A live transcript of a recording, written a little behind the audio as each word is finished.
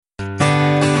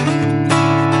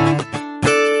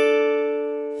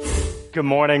Good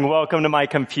morning. Welcome to my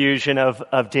confusion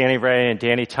of Danny Ray and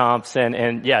Danny Thompson.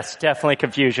 And yes, definitely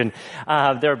confusion.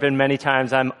 There have been many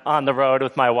times I'm on the road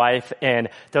with my wife and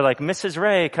they're like, Mrs.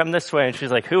 Ray, come this way. And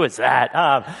she's like, who is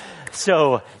that?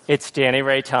 So it's Danny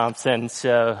Ray Thompson.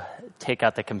 So take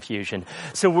out the confusion.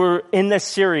 So we're in this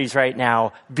series right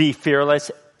now, Be Fearless.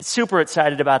 Super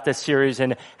excited about this series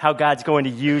and how God's going to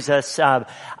use us.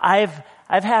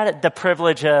 I've had the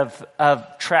privilege of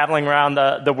traveling around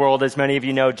the world, as many of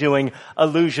you know, doing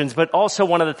illusions, but also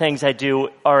one of the things I do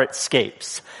are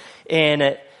escapes. And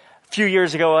a few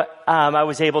years ago, I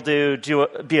was able to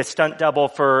be a stunt double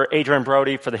for Adrian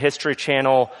Brody for the History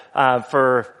Channel,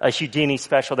 for a Houdini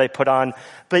special they put on.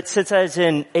 But since I was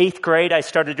in 8th grade, I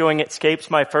started doing escapes.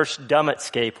 My first dumb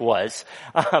escape was,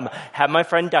 have my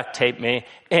friend duct tape me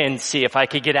and see if I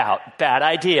could get out. Bad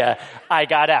idea. I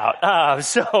got out.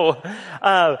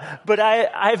 But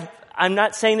I'm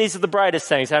not saying these are the brightest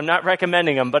things. I'm not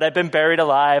recommending them, but I've been buried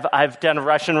alive. I've done a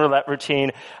Russian roulette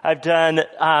routine. I've done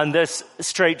this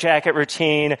straitjacket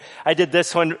routine. I did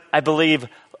this one, I believe,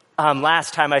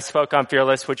 last time I spoke on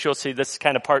Fearless, which you'll see. This is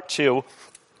kind of part 2.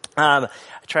 I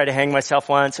tried to hang myself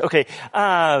once. Okay,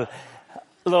 a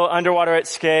little underwater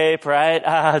escape,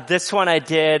 right? This one I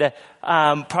did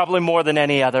probably more than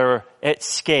any other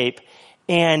escape.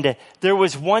 And there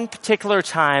was one particular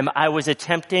time I was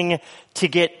attempting to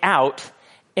get out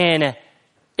and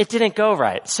it didn't go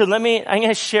right. So I'm going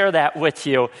to share that with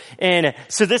you. And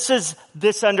so this is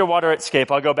this underwater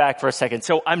escape. I'll go back for a second.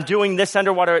 So I'm doing this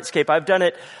underwater escape. I've done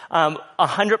it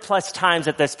 100 plus times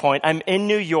at this point. I'm in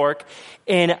New York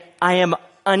and I am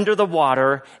under the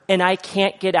water and I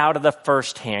can't get out of the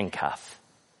first handcuff.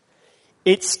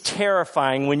 It's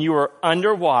terrifying when you are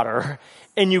underwater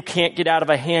and you can't get out of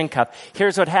a handcuff.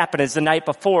 Here's what happened is the night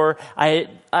before I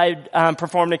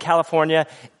performed in California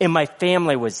and my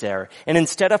family was there. And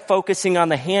instead of focusing on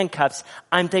the handcuffs,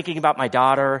 I'm thinking about my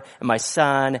daughter and my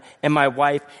son and my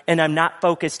wife, and I'm not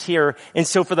focused here. And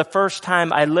so for the first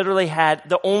time, I literally had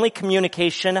the only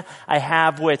communication I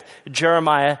have with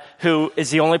Jeremiah, who is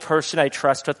the only person I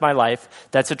trust with my life.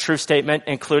 That's a true statement,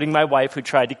 including my wife who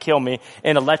tried to kill me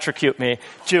and electrocute me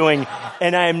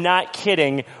and I am not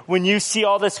kidding. When you see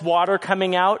all this water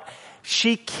coming out,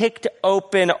 she kicked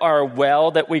open our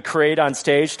well that we create on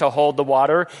stage to hold the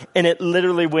water, and it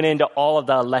literally went into all of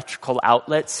the electrical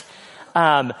outlets.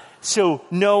 So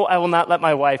no, I will not let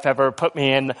my wife ever put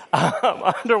me in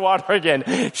underwater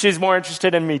again. She's more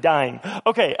interested in me dying.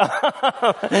 Okay.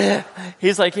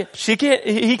 He's like, he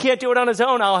can't do it on his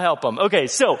own. I'll help him. Okay.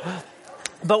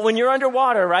 But when you're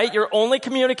underwater, right, your only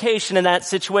communication in that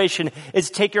situation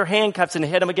is take your handcuffs and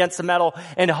hit them against the metal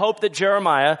and hope that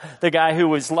Jeremiah, the guy who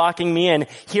was locking me in,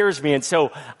 hears me. And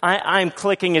so I'm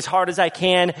clicking as hard as I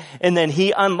can, and then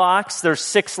he unlocks. There's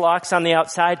 6 locks on the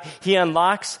outside. He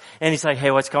unlocks, and he's like, hey,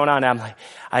 what's going on? And I'm like,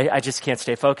 I just can't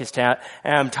stay focused. And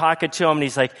I'm talking to him, and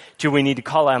he's like, do we need to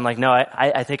call it? I'm like, no,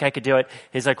 I think I could do it.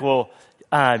 He's like, well,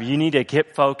 you need to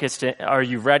get focused. Are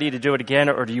you ready to do it again,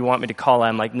 or do you want me to call?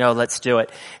 I'm like, no, let's do it.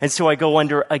 And so I go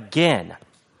under again.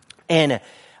 And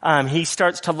he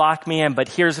starts to lock me in, but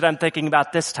here's what I'm thinking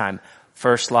about this time.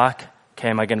 First lock, okay,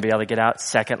 am I going to be able to get out?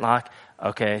 Second lock,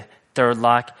 okay. Third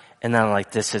lock, and then I'm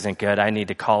like, this isn't good. I need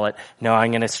to call it. No,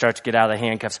 I'm going to start to get out of the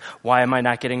handcuffs. Why am I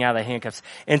not getting out of the handcuffs?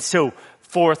 And so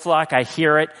 4th lock, I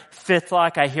hear it. 5th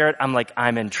lock, I hear it. I'm like,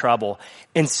 I'm in trouble.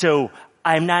 And so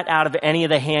I'm not out of any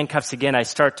of the handcuffs again. I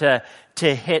start to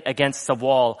hit against the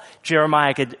wall.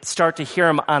 Jeremiah, I could start to hear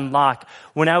him unlock.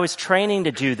 When I was training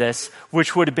to do this,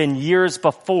 which would have been years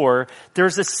before,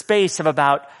 there's a space of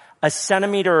about a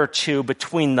centimeter or 2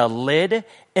 between the lid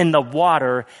and the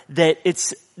water that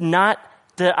it's not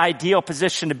the ideal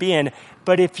position to be in.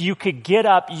 But if you could get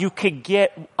up, you could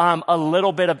get a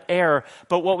little bit of air.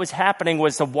 But what was happening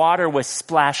was the water was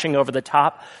splashing over the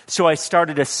top. So I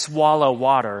started to swallow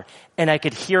water. And I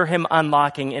could hear him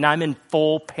unlocking, and I'm in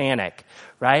full panic,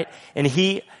 right? And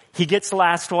he gets the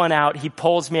last one out. He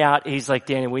pulls me out. He's like,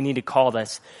 Danny, we need to call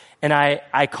this. And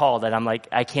I called it. I'm like,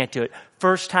 I can't do it.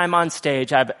 First time on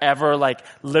stage I've ever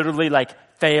literally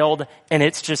failed, and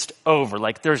it's just over.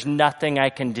 There's nothing I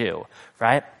can do,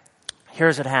 right?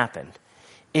 Here's what happened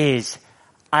is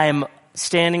I'm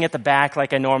standing at the back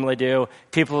like I normally do.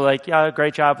 People are like, yeah,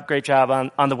 great job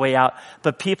on the way out.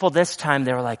 But people this time,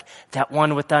 they were like, that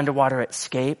one with the underwater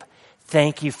escape,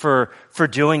 thank you for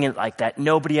doing it like that.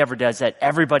 Nobody ever does that.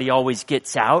 Everybody always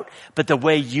gets out. But the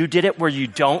way you did it where you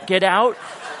don't get out,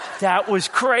 that was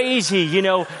crazy,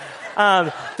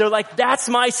 They're like, that's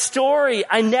my story.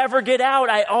 I never get out.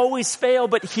 I always fail.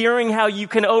 But hearing how you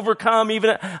can overcome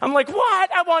I'm like,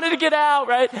 what? I wanted to get out,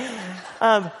 right?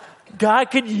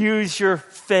 God could use your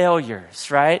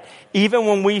failures, right? Even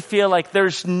when we feel like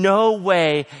there's no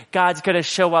way God's going to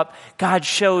show up, God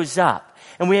shows up.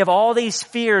 And we have all these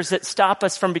fears that stop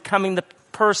us from becoming the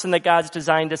person that God's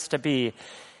designed us to be.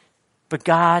 But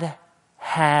God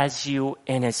has you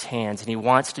in his hands, and he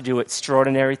wants to do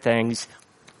extraordinary things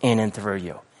in and through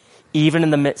you. Even in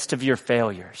the midst of your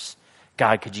failures,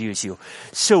 God could use you.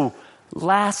 So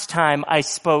last time I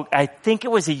spoke, I think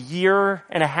it was a year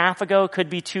and a half ago, could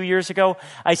be 2 years ago,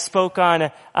 I spoke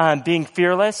on being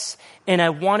fearless. And I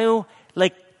want to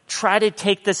try to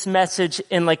take this message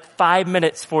in 5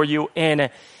 minutes for you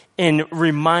and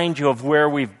remind you of where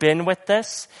we've been with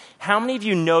this. How many of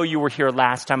you know you were here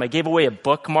last time? I gave away a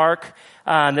bookmark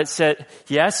that said,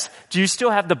 yes. Do you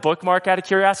still have the bookmark out of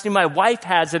curiosity? My wife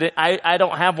has it. I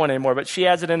don't have one anymore, but she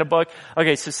has it in a book.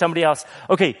 Okay, so somebody else.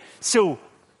 Okay, so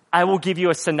I will give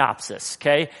you a synopsis,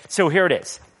 okay? So here it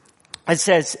is. It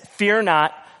says, fear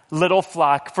not, little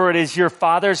flock, for it is your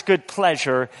Father's good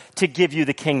pleasure to give you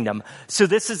the kingdom. So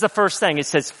this is the first thing. It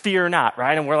says, fear not,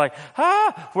 right? And we're like,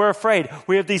 we're afraid.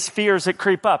 We have these fears that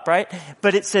creep up, right?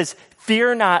 But it says,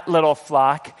 fear not, little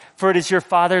flock, for it is your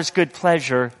Father's good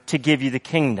pleasure to give you the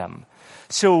kingdom.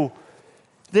 So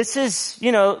this is,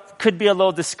 could be a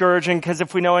little discouraging because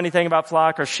if we know anything about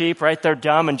flock or sheep, right, they're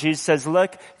dumb. And Jesus says,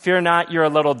 look, fear not, you're a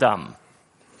little dumb.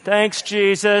 Thanks,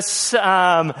 Jesus.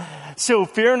 So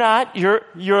fear not, you're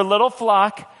a little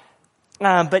flock.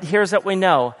 But here's what we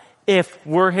know. If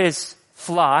we're his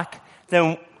flock,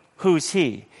 then who's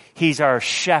he? He's our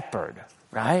shepherd,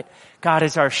 right? God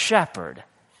is our shepherd.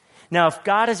 Now, if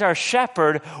God is our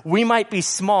shepherd, we might be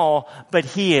small, but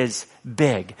he is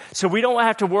big. So we don't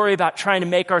have to worry about trying to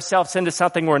make ourselves into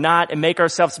something we're not and make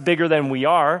ourselves bigger than we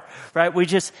are, right? We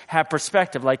just have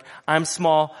perspective. I'm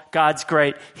small, God's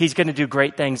great, he's going to do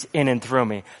great things in and through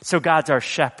me. So God's our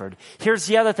shepherd. Here's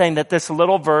the other thing that this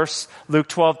little verse, Luke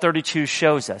 12:32,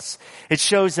 shows us. It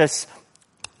shows us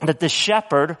that the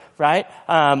shepherd, right,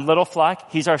 little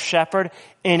flock, he's our shepherd.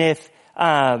 And if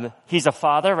he's a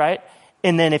father, right?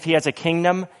 And then if he has a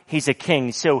kingdom, he's a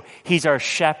king. So he's our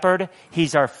shepherd,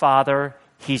 he's our father,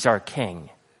 he's our king.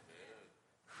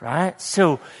 Right?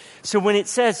 So when it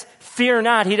says, fear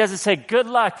not, he doesn't say, good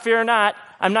luck, fear not,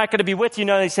 I'm not going to be with you.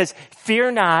 No, he says, fear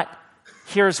not,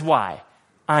 here's why.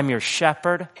 I'm your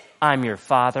shepherd, I'm your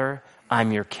father,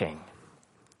 I'm your king.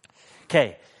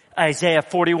 Okay. Isaiah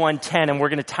 41:10, and we're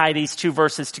going to tie these two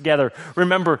verses together.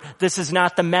 Remember, this is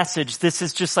not the message. This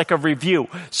is just like a review.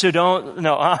 So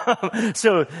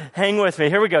so hang with me.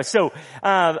 Here we go. So,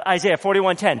 Isaiah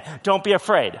 41:10, don't be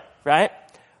afraid, right?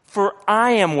 For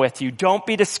I am with you. Don't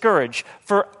be discouraged,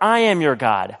 for I am your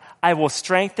God. I will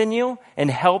strengthen you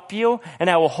and help you, and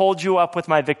I will hold you up with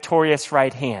my victorious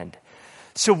right hand.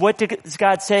 So what does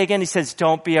God say again? He says,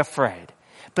 don't be afraid.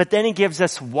 But then he gives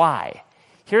us why.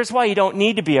 Here's why you don't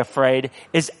need to be afraid,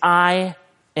 is I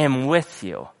am with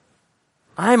you.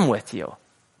 I'm with you.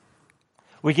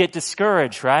 We get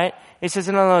discouraged, right? He says,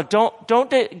 no, don't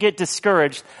get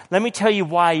discouraged. Let me tell you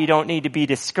why you don't need to be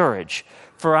discouraged.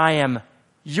 For I am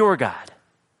your God.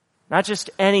 Not just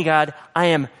any God, I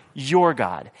am your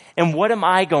God. And what am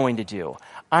I going to do?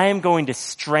 I am going to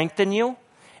strengthen you,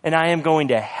 and I am going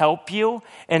to help you,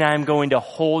 and I am going to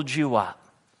hold you up.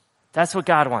 That's what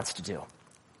God wants to do.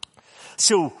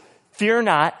 So, fear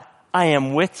not, I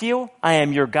am with you, I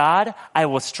am your God, I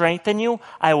will strengthen you,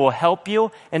 I will help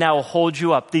you, and I will hold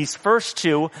you up. These first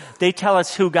two, they tell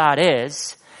us who God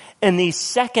is, and these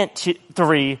second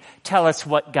three tell us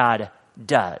what God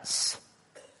does.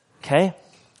 Okay?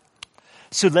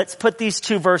 So let's put these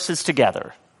two verses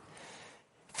together.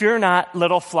 Fear not,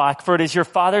 little flock, for it is your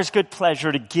Father's good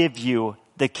pleasure to give you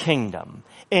the kingdom.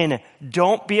 And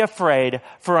don't be afraid,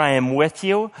 for I am with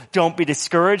you. Don't be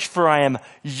discouraged, for I am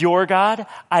your God.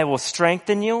 I will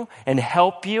strengthen you and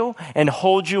help you and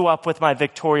hold you up with my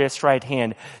victorious right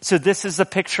hand. So this is the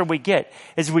picture we get,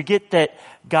 is we get that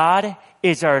God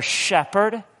is our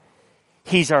shepherd.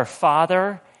 He's our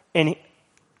father. And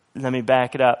let me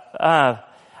back it up.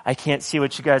 I can't see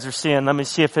what you guys are seeing. Let me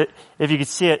see if you can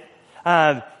see it.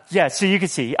 Yeah, so you can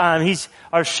see, he's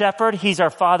our shepherd, he's our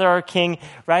father, our king,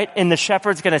 right? And the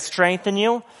shepherd's going to strengthen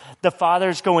you. The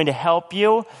father's going to help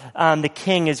you. The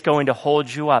king is going to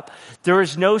hold you up. There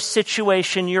is no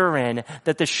situation you're in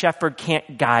that the shepherd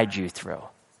can't guide you through.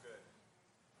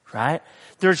 Right?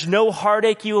 There's no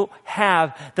heartache you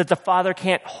have that the Father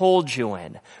can't hold you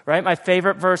in. Right? My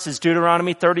favorite verse is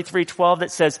Deuteronomy 33:12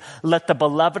 that says, let the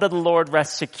beloved of the Lord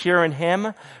rest secure in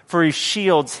him, for he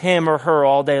shields him or her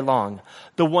all day long.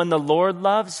 The one the Lord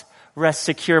loves rests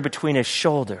secure between his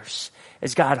shoulders.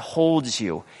 As God holds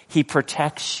you, he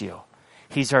protects you.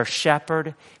 He's our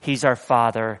shepherd. He's our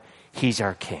father. He's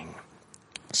our king.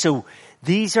 So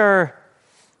this is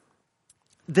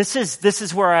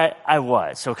where I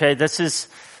was, okay? This is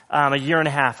a year and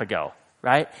a half ago,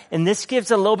 right? And this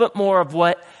gives a little bit more of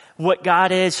what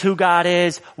God is, who God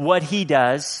is, what he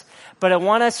does. But I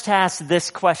want us to ask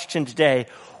this question today.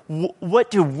 What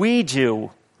do we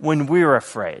do when we're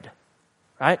afraid,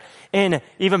 right? And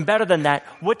even better than that,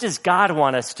 what does God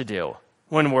want us to do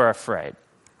when we're afraid?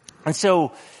 And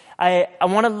so I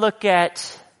want to look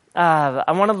at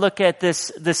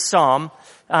this Psalm,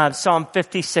 Psalm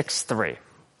 56:3.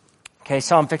 Okay,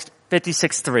 Psalm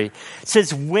 56:3. It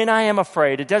says, when I am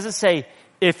afraid. It doesn't say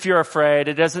if you're afraid.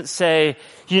 It doesn't say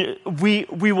we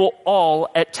will all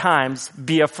at times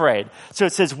be afraid. So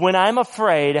it says, when I'm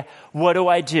afraid, what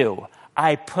do?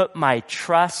 I put my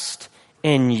trust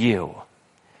in you.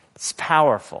 It's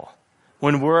powerful.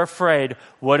 When we're afraid,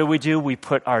 what do? We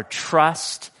put our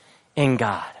trust in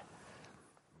God.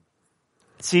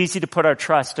 It's easy to put our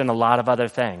trust in a lot of other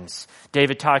things.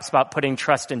 David talks about putting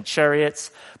trust in chariots,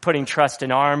 putting trust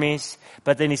in armies,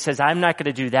 but then he says, I'm not going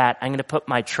to do that. I'm going to put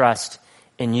my trust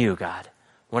in you, God.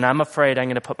 When I'm afraid, I'm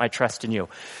going to put my trust in you.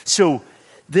 So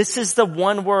this is the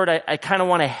one word I kind of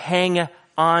want to hang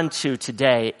on to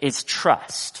today is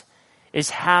trust.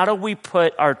 Is how do we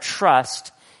put our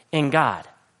trust in God?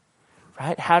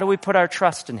 Right? How do we put our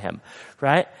trust in him?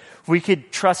 Right? We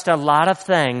could trust a lot of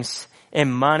things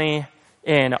in money,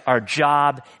 in our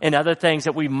job, in other things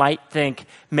that we might think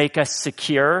make us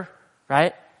secure,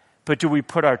 right? But do we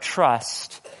put our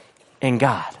trust in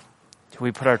God? Do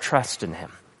we put our trust in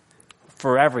him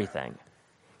for everything?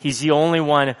 He's the only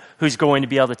one who's going to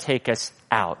be able to take us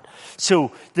out.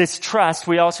 So this trust,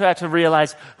 we also have to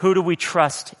realize, who do we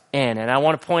trust in? And I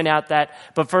want to point out that,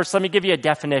 but first let me give you a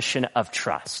definition of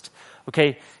trust.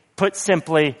 Okay? Put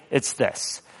simply, it's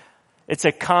this. It's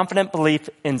a confident belief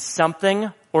in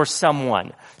something or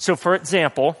someone. So for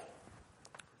example,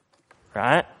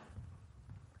 right?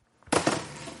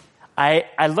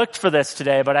 I looked for this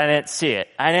today, but I didn't see it.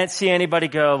 I didn't see anybody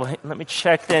go, let me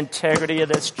check the integrity of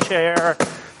this chair,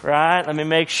 right? Let me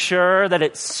make sure that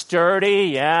it's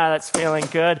sturdy. Yeah, that's feeling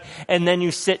good. And then you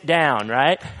sit down,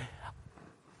 right?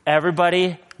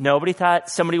 Nobody thought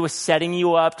somebody was setting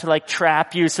you up to like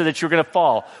trap you so that you're going to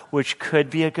fall, which could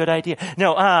be a good idea.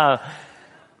 No,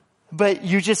 but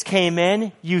you just came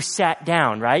in, you sat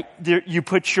down, right? You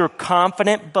put your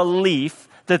confident belief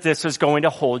that this was going to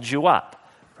hold you up,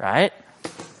 right?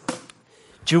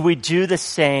 Do we do the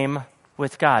same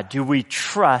with God? Do we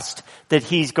trust that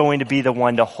he's going to be the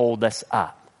one to hold us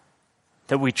up?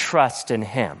 That we trust in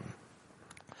him?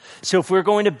 So if we're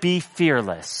going to be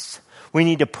fearless, we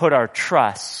need to put our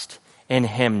trust in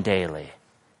him daily.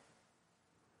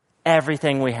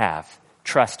 Everything we have,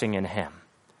 trusting in him.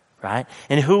 Right?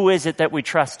 And who is it that we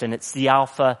trust in? It's the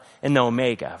Alpha and the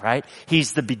Omega, right?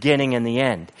 He's the beginning and the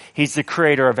end. He's the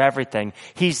creator of everything.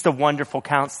 He's the wonderful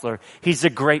counselor. He's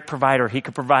the great provider. He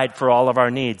could provide for all of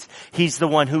our needs. He's the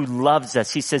one who loves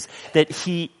us. He says that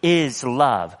he is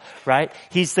love, right?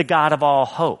 He's the God of all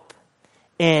hope.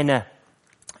 In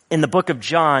the book of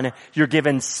John, you're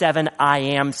given 7 I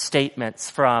am statements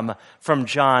from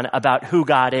John about who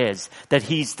God is, that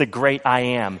he's the great I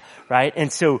am, right?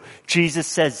 And so Jesus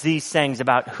says these things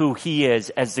about who he is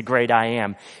as the great I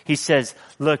am. He says,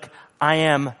 look, I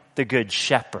am the good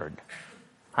shepherd.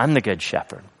 I'm the good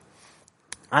shepherd.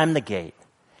 I'm the gate.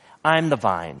 I'm the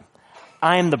vine.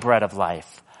 I am the bread of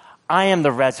life. I am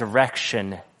the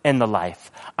resurrection and the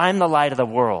life. I'm the light of the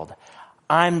world.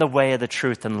 I'm the way of the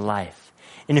truth and the life.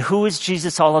 And who is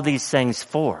Jesus all of these things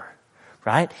for,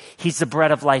 right? He's the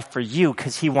bread of life for you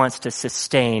because he wants to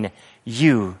sustain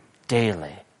you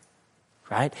daily,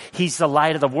 right? He's the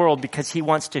light of the world because he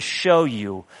wants to show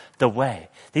you the way.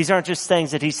 These aren't just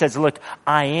things that he says, look,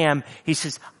 I am. He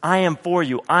says, I am for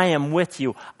you. I am with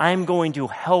you. I'm going to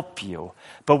help you.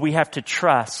 But we have to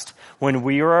trust. When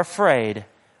we are afraid,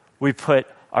 we put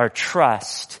our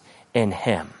trust in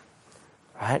him,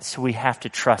 right? So we have to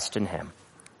trust in him.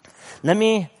 Let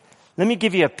me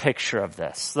give you a picture of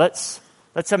this. Let's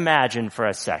imagine for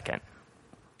a second.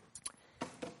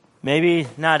 Maybe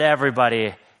not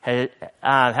everybody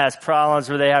has problems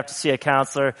where they have to see a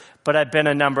counselor, but I've been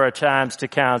a number of times to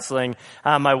counseling.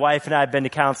 My wife and I have been to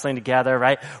counseling together,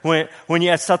 right? When you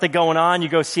have something going on, you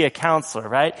go see a counselor,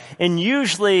 right? And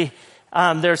usually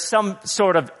there's some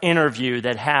sort of interview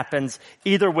that happens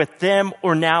either with them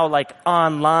or now like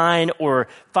online or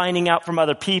finding out from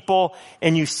other people,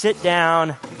 and you sit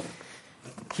down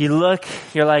you look,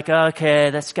 you're like, okay,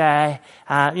 this guy,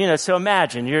 so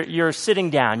imagine you're sitting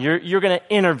down, you're going to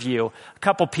interview a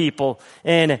couple people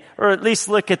or at least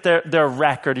look at their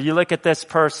record. You look at this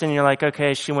person, you're like,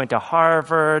 okay, she went to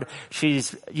Harvard.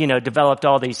 She's, developed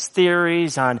all these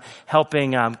theories on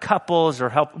helping, couples or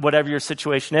help whatever your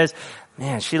situation is.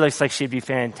 Man, she looks like she'd be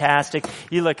fantastic.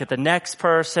 You look at the next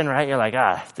person, right? You're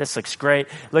like, this looks great.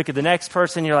 Look at the next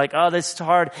person. You're like, oh, this is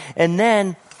hard. And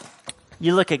then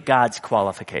you look at God's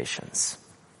qualifications,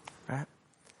 right?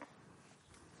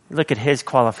 You look at his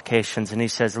qualifications and he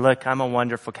says, look, I'm a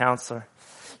wonderful counselor.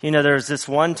 There was this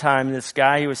one time, this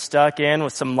guy, he was stuck in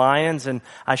with some lions and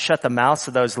I shut the mouths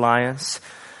of those lions.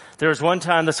 There was one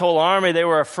time this whole army, they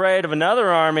were afraid of another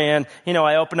army and,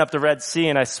 I opened up the Red Sea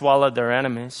and I swallowed their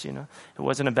enemies, It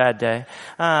wasn't a bad day.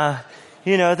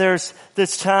 There's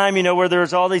this time, where there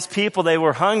was all these people, they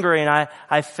were hungry and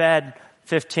I fed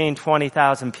 15,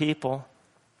 20,000 people.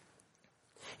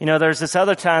 There's this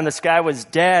other time this guy was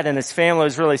dead and his family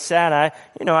was really sad.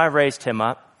 I raised him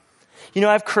up.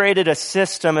 I've created a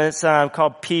system. It's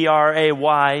called PRAY.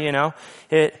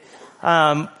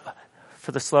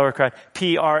 For the slower crowd,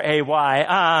 PRAY.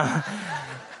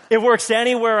 It works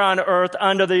anywhere on earth,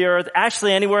 under the earth,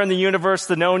 actually anywhere in the universe,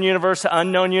 the known universe, the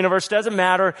unknown universe, doesn't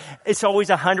matter. It's always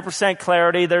 100%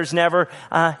 clarity. There's never,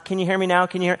 can you hear me now?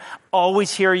 Can you hear?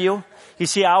 Always hear you. You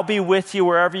see, I'll be with you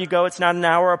wherever you go. It's not an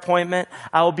hour appointment.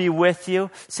 I will be with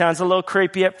you. Sounds a little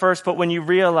creepy at first, but when you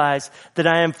realize that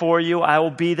I am for you, I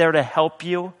will be there to help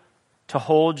you, to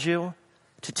hold you,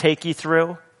 to take you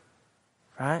through.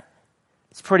 Right?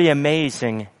 It's pretty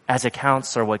amazing as a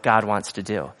counselor what God wants to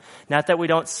do. Not that we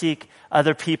don't seek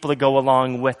other people to go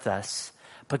along with us,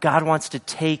 but God wants to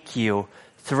take you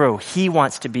through. He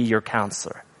wants to be your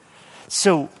counselor.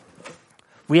 So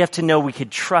we have to know we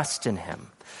could trust in him.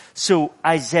 So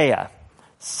Isaiah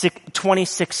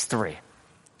 26:3.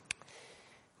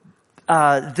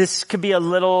 This could be a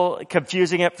little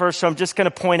confusing at first, so I'm just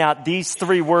going to point out these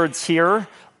three words here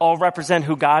all represent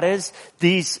who God is.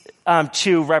 These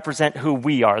two represent who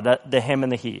we are, the him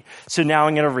and the he. So now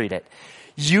I'm going to read it.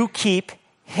 You keep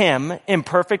him in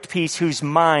perfect peace whose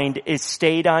mind is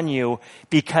stayed on you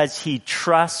because he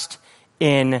trusts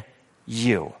in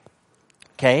you.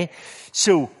 Okay?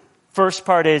 So first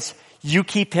part is you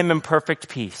keep him in perfect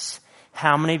peace.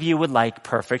 How many of you would like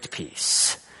perfect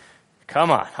peace? Come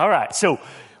on. All right. So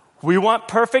we want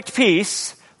perfect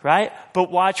peace, right? But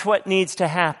watch what needs to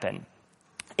happen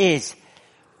is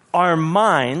our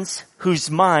minds,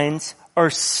 whose minds are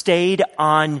stayed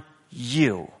on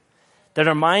you. That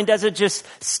our mind doesn't just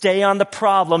stay on the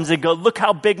problems and go, look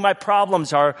how big my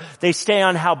problems are. They stay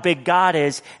on how big God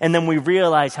is, and then we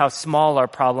realize how small our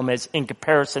problem is in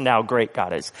comparison to how great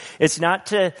God is. It's not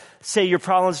to say your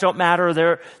problems don't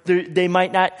matter. They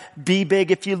might not be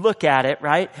big if you look at it,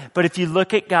 right? But if you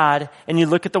look at God and you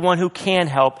look at the one who can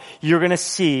help, you're going to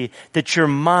see that your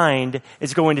mind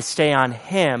is going to stay on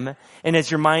him. And as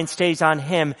your mind stays on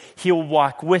him, he'll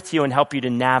walk with you and help you to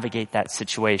navigate that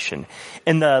situation.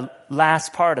 In the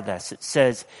last part of this, it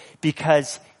says,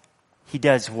 because he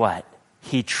does what?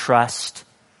 He trusts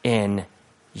in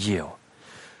you.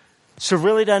 So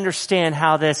really to understand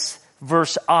how this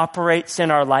verse operates in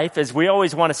our life is we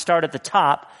always want to start at the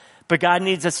top, but God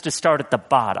needs us to start at the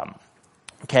bottom.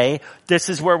 Okay? This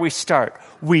is where we start.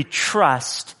 We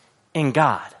trust in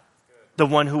God, the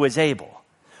one who is able.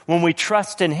 When we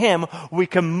trust in him, we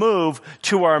can move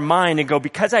to our mind and go,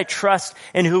 because I trust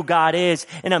in who God is,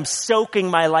 and I'm soaking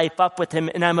my life up with him,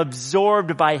 and I'm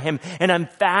absorbed by him, and I'm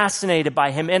fascinated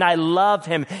by him, and I love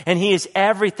him, and he is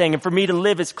everything. And for me to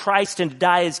live as Christ and to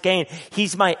die as gain,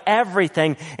 he's my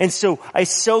everything. And so I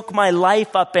soak my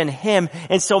life up in him,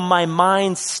 and so my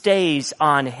mind stays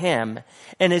on him.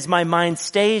 And as my mind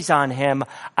stays on him,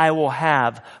 I will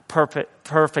have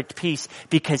perfect peace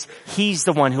because he's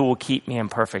the one who will keep me in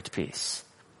perfect peace.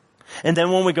 And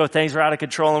then when we go, things are out of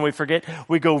control and we forget,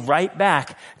 we go right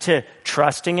back to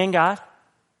trusting in God,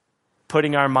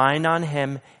 putting our mind on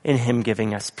him, and him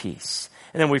giving us peace.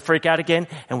 And then we freak out again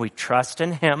and we trust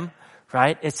in him,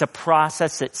 right? It's a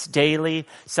process that's daily,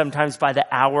 sometimes by the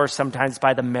hour, sometimes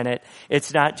by the minute.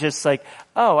 It's not just like,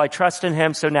 oh, I trust in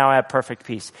him, so now I have perfect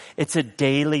peace. It's a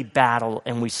daily battle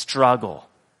and we struggle.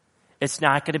 It's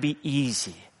not going to be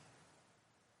easy,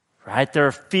 right? There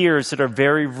are fears that are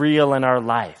very real in our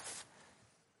life,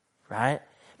 right?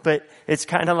 But it's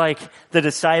kind of like the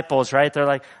disciples, right? They're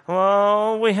like,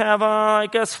 well, we have,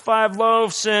 5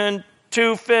 loaves and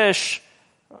 2 fish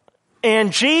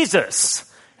and Jesus,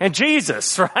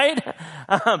 right?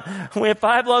 We have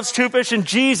 5 loaves, 2 fish, and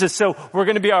Jesus, so we're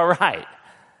going to be all right.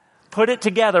 Put it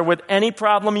together with any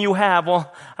problem you have.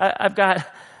 Well, I've got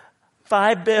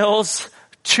 $5 bills,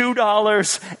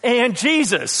 $2, and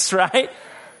Jesus, right?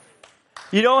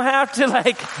 You don't have to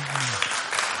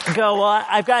go, well,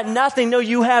 I've got nothing. No,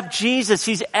 you have Jesus.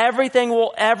 He's everything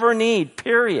we'll ever need,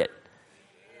 period.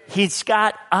 He's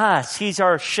got us. He's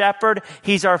our shepherd.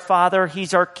 He's our father.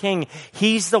 He's our king.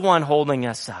 He's the one holding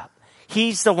us up.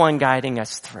 He's the one guiding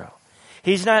us through.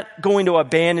 He's not going to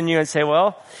abandon you and say,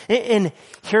 well, and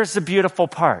here's the beautiful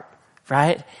part,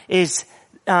 right? Is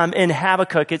in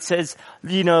Habakkuk, it says,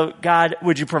 God,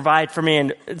 would you provide for me?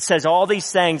 And it says all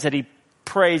these things that he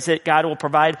prays that God will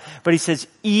provide. But he says,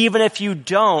 even if you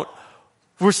don't,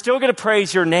 we're still going to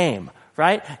praise your name,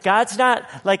 right? God's not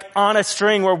like on a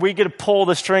string where we get to pull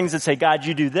the strings and say, God,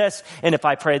 you do this. And if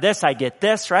I pray this, I get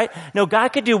this, right? No, God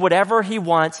could do whatever he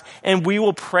wants and we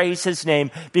will praise his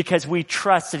name because we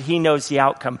trust that he knows the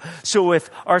outcome. So if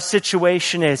our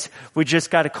situation is we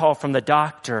just got a call from the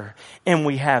doctor and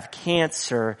we have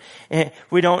cancer and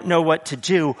we don't know what to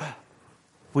do,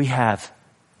 we have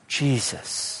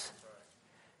Jesus.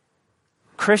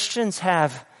 Christians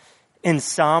have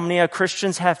insomnia.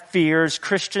 Christians have fears.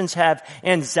 Christians have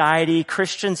anxiety.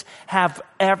 Christians have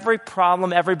every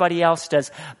problem everybody else does,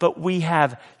 but we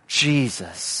have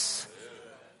Jesus,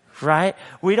 right?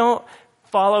 We don't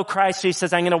follow Christ. He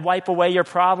says, I'm going to wipe away your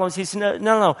problems. He says,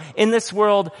 no. In this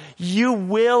world, you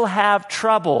will have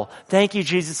trouble. Thank you,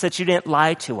 Jesus, that you didn't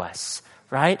lie to us.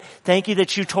 Right? Thank you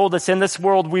that you told us in this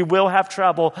world we will have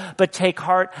trouble, but take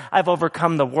heart, I've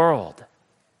overcome the world.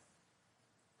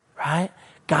 Right?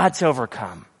 God's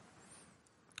overcome.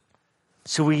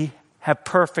 So we have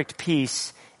perfect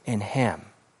peace in him.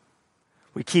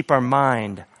 We keep our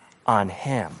mind on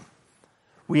him.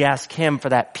 We ask him for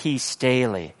that peace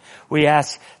daily. We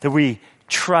ask that we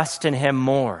trust in him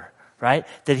more, right?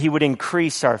 That he would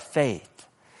increase our faith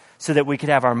so that we could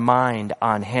have our mind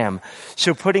on him.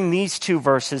 So putting these two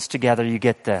verses together, you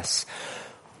get this.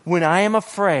 When I am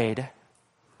afraid,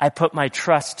 I put my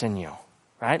trust in you,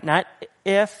 right? Not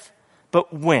if,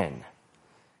 but when.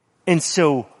 And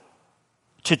so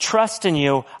to trust in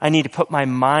you, I need to put my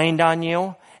mind on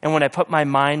you. And when I put my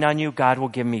mind on you, God will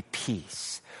give me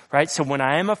peace, right? So when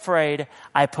I am afraid,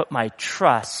 I put my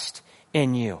trust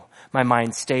in you. My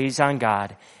mind stays on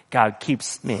God. God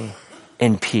keeps me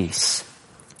in peace.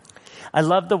 I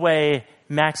love the way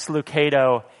Max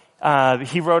Lucado,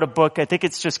 he wrote a book, I think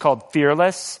it's just called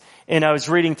Fearless. And I was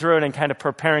reading through it and kind of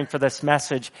preparing for this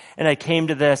message. And I came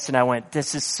to this and I went,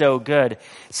 this is so good. It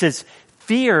says,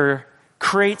 fear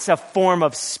creates a form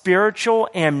of spiritual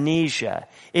amnesia.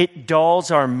 It dulls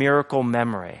our miracle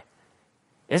memory.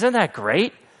 Isn't that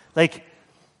great? Like,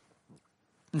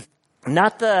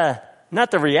 not the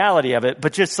reality of it,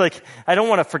 but just like, I don't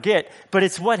want to forget, but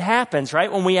it's what happens,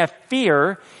 right? When we have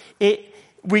fear,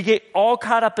 we get all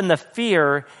caught up in the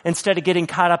fear instead of getting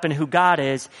caught up in who God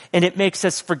is, and it makes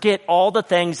us forget all the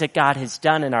things that God has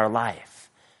done in our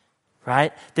life,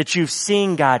 right? That you've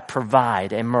seen God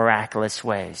provide in miraculous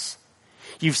ways.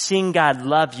 You've seen God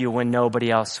love you when nobody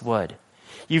else would.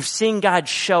 You've seen God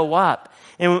show up,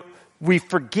 and we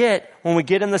forget when we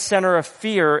get in the center of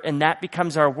fear and that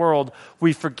becomes our world,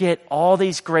 we forget all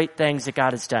these great things that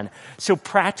God has done. So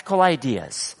practical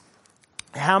ideas.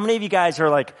 How many of you guys are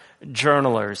like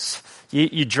journalers?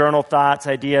 You journal thoughts,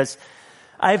 ideas.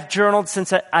 I've journaled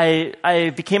since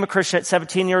I became a Christian at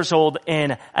 17 years old,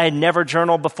 and I had never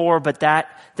journaled before, but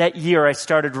that year I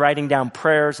started writing down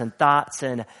prayers and thoughts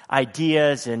and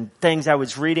ideas and things I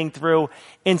was reading through.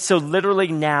 And so literally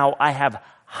now I have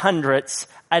hundreds.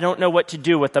 I don't know what to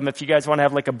do with them. If you guys want to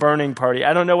have like a burning party,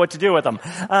 I don't know what to do with them.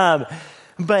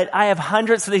 But I have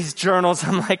hundreds of these journals.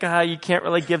 I'm like, you can't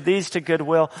really give these to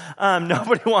Goodwill.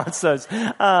 Nobody wants those.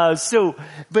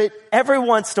 But every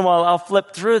once in a while I'll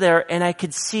flip through there and I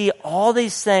could see all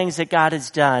these things that God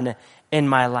has done in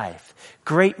my life.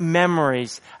 Great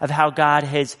memories of how God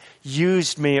has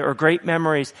used me, or great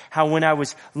memories how when I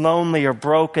was lonely or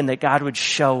broken that God would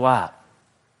show up.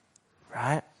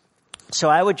 Right? So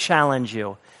I would challenge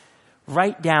you.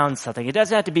 Write down something. It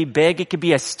doesn't have to be big. It could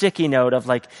be a sticky note of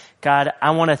like, God,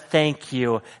 I want to thank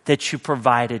you that you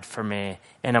provided for me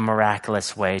in a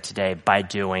miraculous way today by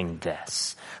doing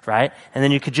this, right? And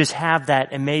then you could just have that.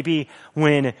 And maybe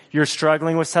when you're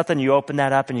struggling with something, you open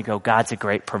that up and you go, God's a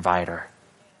great provider,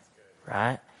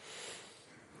 right?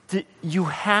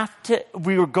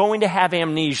 We are going to have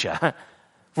amnesia.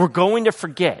 We're going to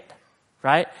forget.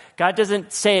 Right? God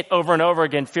doesn't say it over and over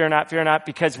again, fear not,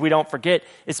 because we don't forget.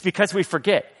 It's because we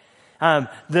forget.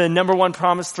 The number one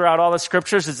promise throughout all the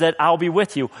scriptures is that I'll be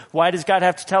with you. Why does God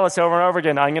have to tell us over and over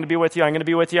again, I'm going to be with you, I'm going to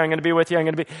be with you, I'm going to be with you, I'm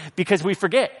going to be, because we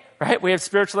forget, right? We have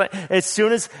spiritual, as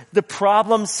soon as the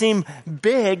problems seem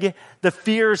big, the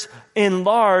fears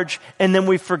enlarge, and then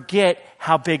we forget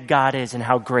how big God is and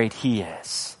how great He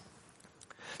is.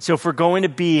 So if we're going to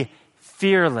be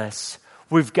fearless,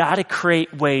 we've got to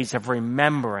create ways of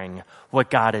remembering what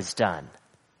God has done.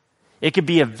 It could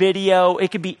be a video. It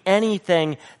could be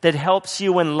anything that helps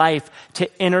you in life to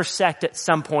intersect at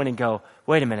some point and go,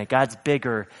 wait a minute, God's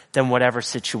bigger than whatever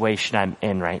situation I'm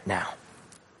in right now.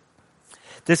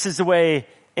 This is the way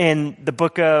in the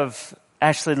book of,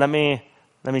 actually, let me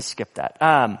skip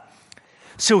that.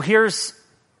 So here's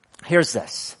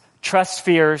this. Trust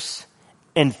fears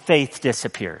and faith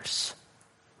disappears.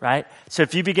 Right? So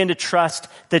if you begin to trust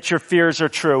that your fears are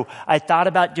true, I thought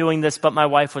about doing this, but my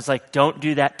wife was like, don't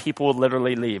do that. People will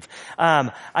literally leave.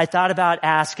 I thought about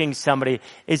asking somebody,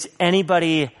 is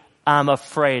anybody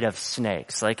afraid of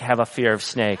snakes? Like have a fear of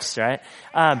snakes, right?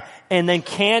 And then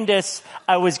Candace,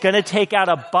 I was going to take out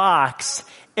a box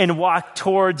and walk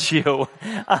towards you.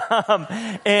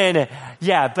 And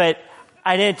yeah, but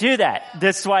I didn't do that.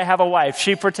 This is why I have a wife.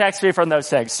 She protects me from those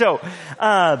things. So,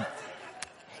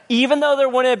 even though there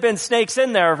wouldn't have been snakes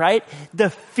in there, right? The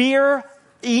fear,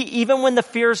 even when the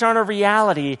fears aren't a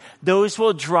reality, those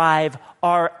will drive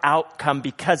our outcome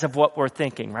because of what we're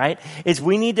thinking, right? Is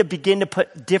we need to begin to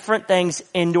put different things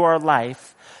into our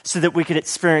life so that we could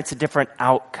experience a different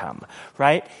outcome,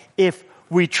 right? If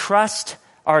we trust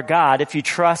our God, if you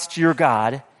trust your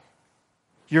God,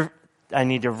 I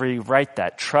need to rewrite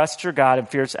that. Trust your God and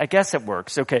fears. I guess it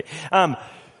works. Okay.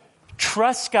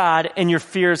 Trust God and your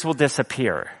fears will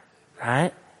disappear.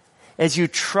 Right? As you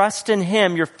trust in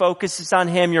Him, your focus is on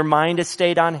Him, your mind is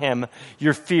stayed on Him,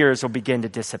 your fears will begin to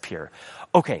disappear.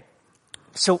 Okay,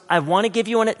 so I want to give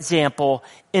you an example,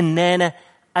 and then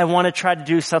I want to try to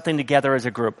do something together as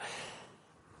a group.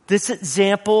 This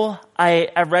example,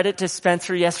 I read it to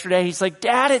Spencer yesterday. He's like,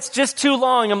 Dad, it's just too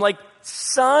long. I'm like,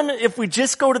 son, if we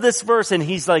just go to this verse, and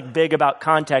he's like big about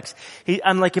context.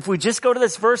 I'm like, if we just go to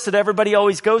this verse that everybody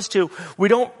always goes to,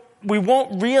 we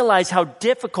won't realize how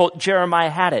difficult Jeremiah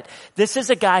had it. This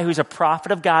is a guy who's a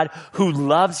prophet of God, who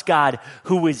loves God,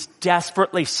 who is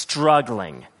desperately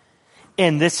struggling.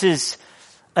 And this is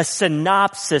a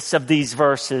synopsis of these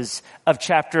verses of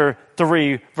chapter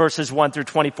 3, verses 1 through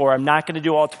 24. I'm not going to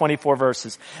do all 24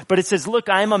 verses. But it says, look,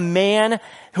 I'm a man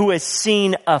who has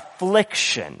seen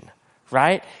affliction,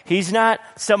 right? He's not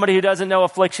somebody who doesn't know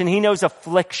affliction. He knows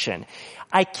affliction.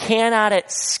 I cannot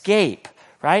escape.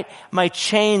 Right? My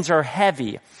chains are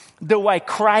heavy. Though I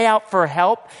cry out for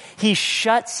help, He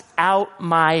shuts out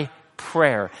my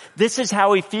prayer. This is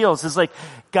how he feels. It's like,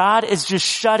 God is just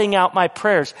shutting out my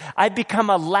prayers. I've become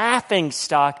a laughing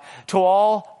stock to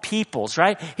all peoples,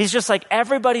 right? He's just like,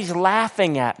 everybody's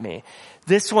laughing at me.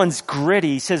 This one's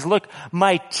gritty. He says, look,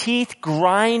 my teeth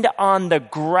grind on the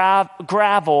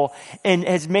gravel and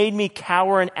has made me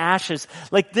cower in ashes.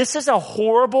 Like, this is a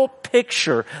horrible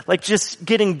picture. Like, just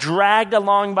getting dragged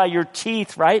along by your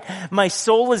teeth, right? My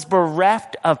soul is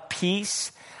bereft of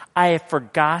peace. I have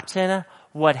forgotten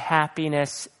what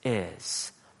happiness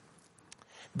is.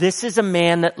 This is a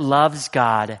man that loves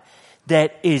God,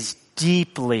 that is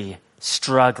deeply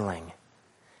struggling.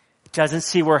 Doesn't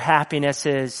see where happiness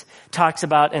is. Talks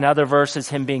about in other verses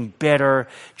him being bitter.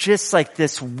 Just like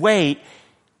this weight.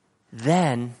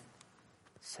 Then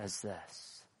says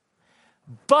this.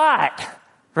 But,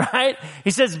 right?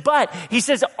 He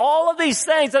says, all of these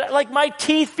things that, like, my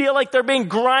teeth feel like they're being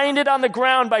grinded on the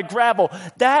ground by gravel.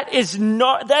 That is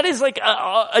like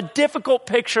a difficult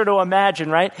picture to imagine,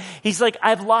 right? He's like,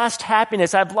 I've lost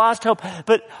happiness. I've lost hope.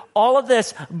 But all of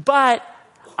this, but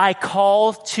I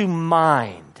call to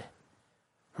mind.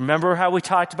 Remember how we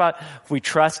talked about if we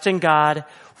trust in God,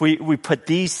 we put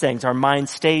these things, our mind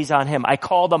stays on Him. I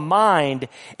call to mind,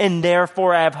 and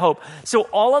therefore I have hope. So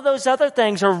all of those other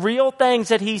things are real things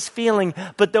that he's feeling,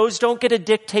 but those don't get to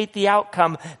dictate the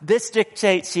outcome. This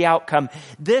dictates the outcome.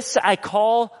 This I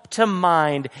call to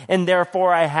mind, and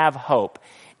therefore I have hope.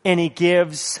 And he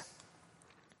gives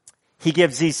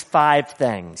these 5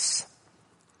 things.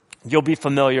 You'll be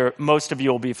familiar, most of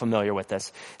you will be familiar with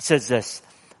this. It says this.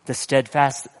 The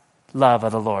steadfast love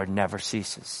of the Lord never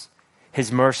ceases.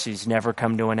 His mercies never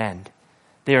come to an end.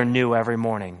 They are new every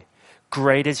morning.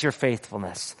 Great is your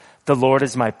faithfulness. The Lord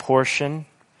is my portion,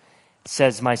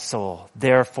 says my soul.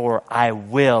 Therefore, I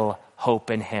will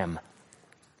hope in Him.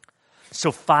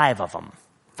 So 5 of them.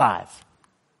 5.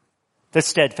 The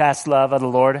steadfast love of the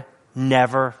Lord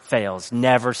never fails,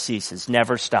 never ceases,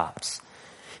 never stops.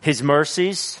 His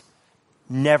mercies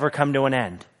never come to an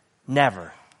end.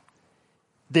 Never.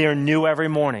 They are new every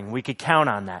morning. We could count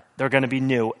on that. They're going to be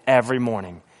new every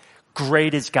morning.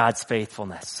 Great is God's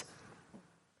faithfulness.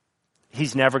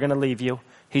 He's never going to leave you.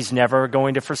 He's never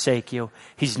going to forsake you.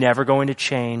 He's never going to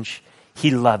change.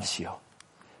 He loves you.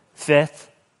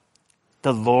 Fifth,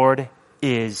 the Lord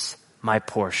is my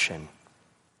portion.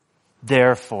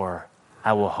 Therefore,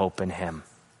 I will hope in him.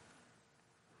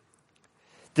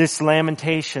 This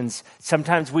Lamentations,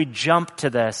 sometimes we jump to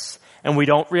this and we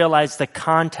don't realize the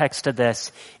context of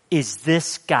this is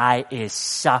this guy is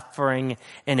suffering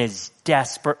and is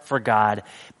desperate for God,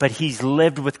 but he's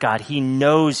lived with God. He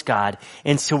knows God.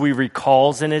 And so he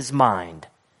recalls in his mind,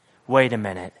 wait a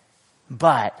minute,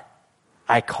 but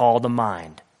I call to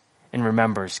mind and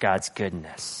remembers God's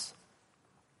goodness.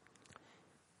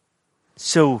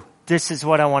 So this is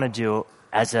what I want to do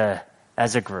as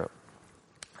a group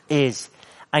is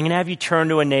I'm going to have you turn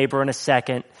to a neighbor in a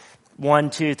second.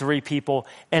 1, 2, 3 people.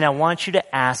 And I want you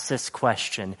to ask this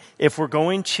question. If we're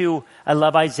going to, I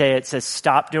love Isaiah, it says,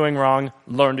 stop doing wrong,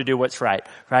 learn to do what's right,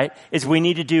 right? Is we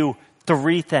need to do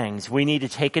 3 things. We need to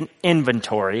take an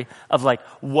inventory of like,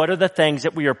 what are the things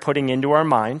that we are putting into our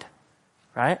mind,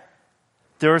 right?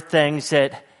 There are things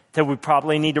that we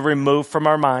probably need to remove from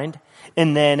our mind.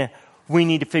 And then we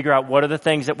need to figure out what are the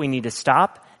things that we need to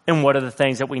stop and what are the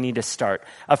things that we need to start.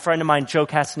 A friend of mine, Joe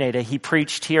Castaneda, he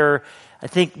preached here I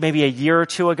think maybe a year or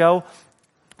 2 ago.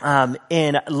 And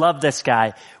I love this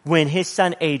guy. When his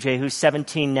son AJ, who's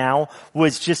 17 now,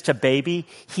 was just a baby,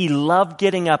 he loved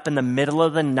getting up in the middle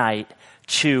of the night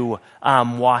to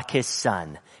walk his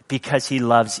son because he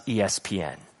loves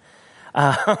ESPN.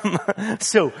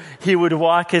 So he would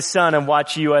walk his son and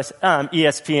watch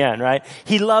ESPN, right?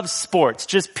 He loves sports,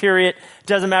 just period.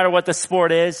 Doesn't matter what the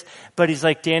sport is. But he's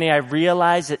like, Danny, I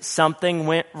realized that something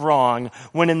went wrong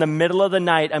when in the middle of the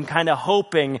night, I'm kind of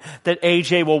hoping that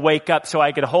AJ will wake up so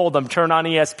I could hold him, turn on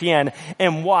ESPN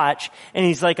and watch. And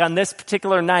he's like, on this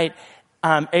particular night,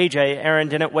 Aaron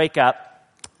didn't wake up.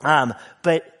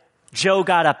 But Joe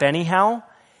got up anyhow,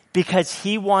 because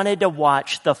he wanted to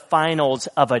watch the finals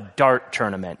of a dart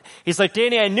tournament. He's like,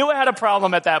 Danny, I knew I had a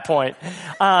problem at that point.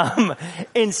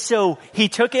 And so he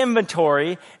took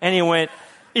inventory and he went,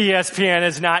 ESPN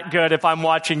is not good if I'm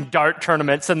watching dart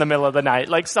tournaments in the middle of the night.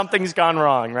 Like something's gone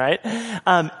wrong, right?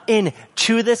 And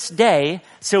to this day,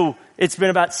 so it's been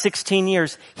about 16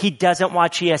 years, he doesn't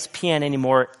watch ESPN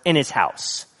anymore in his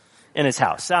house.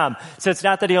 So it's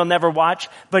not that he'll never watch,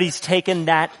 but he's taken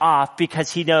that off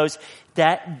because he knows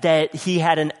that he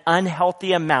had an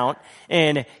unhealthy amount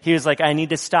and he was like, I need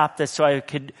to stop this so I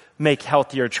could make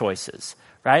healthier choices,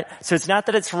 right? So it's not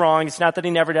that it's wrong. It's not that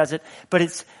he never does it, but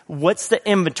it's what's the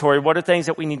inventory? What are things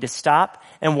that we need to stop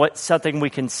and what's something we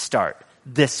can start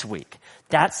this week?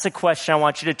 That's the question I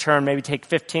want you to turn, maybe take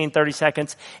 15, 30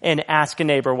 seconds and ask a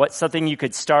neighbor what's something you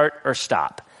could start or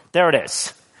stop. There it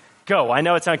is. Go. I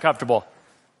know it's uncomfortable.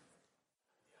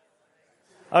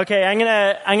 Okay, I'm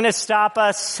gonna stop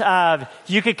us.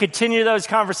 You could continue those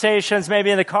conversations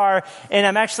maybe in the car, and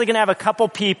I'm actually gonna have a couple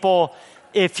people,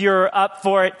 if you're up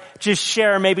for it, just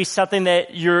share maybe something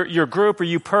that your group or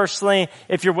you personally,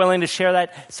 if you're willing to share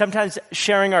that. Sometimes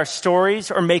sharing our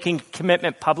stories or making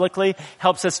commitment publicly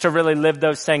helps us to really live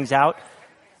those things out.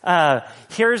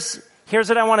 Here's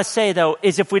what I want to say though,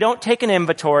 is if we don't take an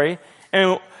inventory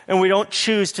and we don't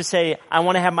choose to say, I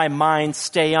want to have my mind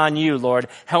stay on you, Lord.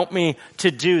 Help me to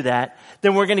do that.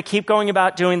 Then we're going to keep going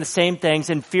about doing the same things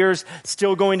and fear's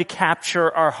still going to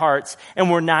capture our hearts and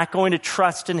we're not going to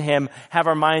trust in him, have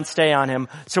our mind stay on him.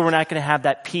 So we're not going to have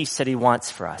that peace that he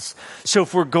wants for us. So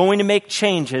if we're going to make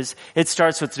changes, it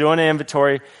starts with doing an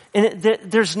inventory. And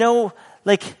there's no,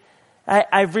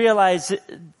 I realize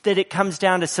that it comes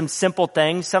down to some simple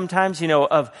things sometimes,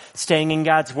 of staying in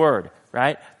God's word,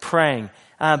 right? Praying.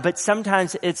 But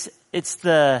sometimes it's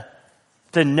the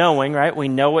knowing, right? We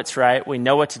know what's right. We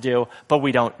know what to do, but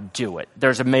we don't do it.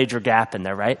 There's a major gap in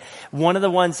there, right? One of the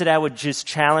ones that I would just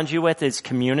challenge you with is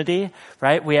community,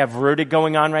 right? We have Rooted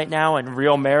going on right now and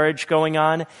Real Marriage going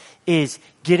on. Is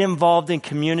get involved in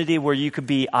community where you could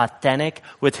be authentic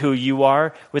with who you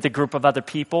are, with a group of other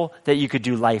people that you could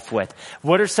do life with.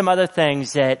 What are some other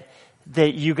things that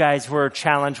you guys were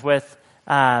challenged with,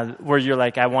 where you're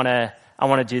like, I want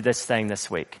to do this thing this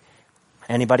week?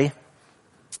 Anybody?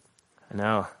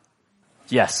 No.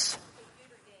 Yes.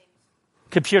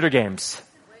 Computer games.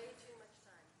 Way too much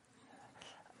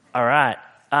time. All right.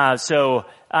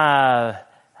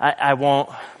 I won't.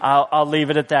 I'll leave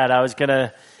it at that. I was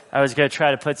gonna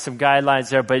try to put some guidelines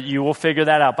there, but you will figure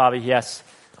that out, Bobby. Yes.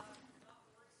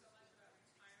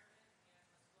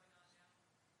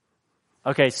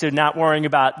 Okay, so not worrying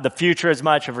about the future as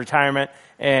much of retirement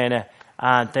and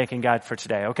thanking God for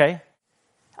today, okay?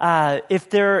 If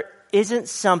there isn't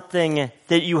something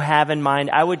that you have in mind,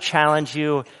 I would challenge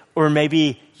you, or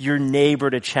maybe your neighbor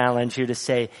to challenge you to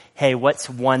say, hey, what's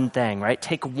one thing, right?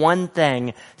 Take one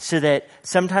thing so that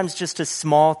sometimes just a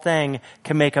small thing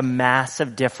can make a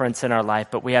massive difference in our life,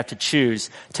 but we have to choose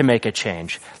to make a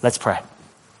change. Let's pray.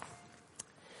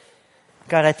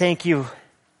 God, I thank you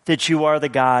that you are the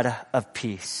God of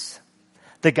peace,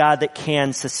 the God that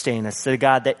can sustain us, the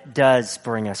God that does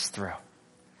bring us through.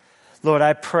 Lord,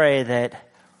 I pray that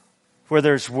where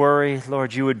there's worry,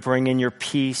 Lord, you would bring in your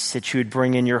peace, that you would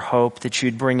bring in your hope, that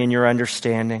you'd bring in your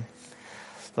understanding.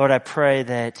 Lord, I pray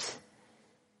that,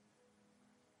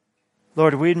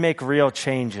 Lord, we'd make real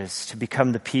changes to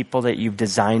become the people that you've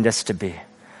designed us to be,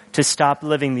 to stop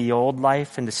living the old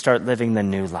life and to start living the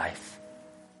new life.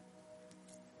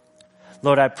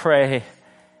 Lord, I pray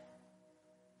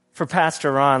for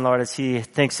Pastor Ron, Lord, as he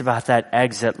thinks about that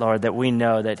exit, Lord, that we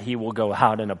know that he will go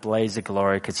out in a blaze of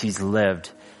glory because he's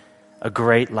lived a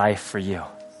great life for you.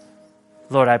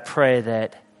 Lord, I pray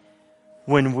that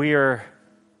when we're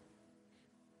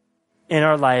in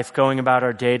our life going about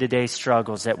our day-to-day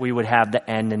struggles, that we would have the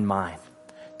end in mind,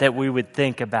 that we would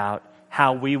think about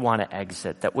how we want to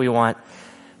exit, that we want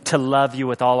to love you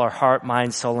with all our heart,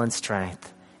 mind, soul, and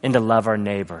strength, and to love our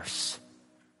neighbors.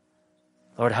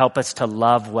 Lord, help us to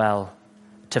love well,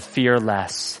 to fear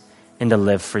less, and to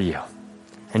live for you.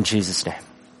 In Jesus' name.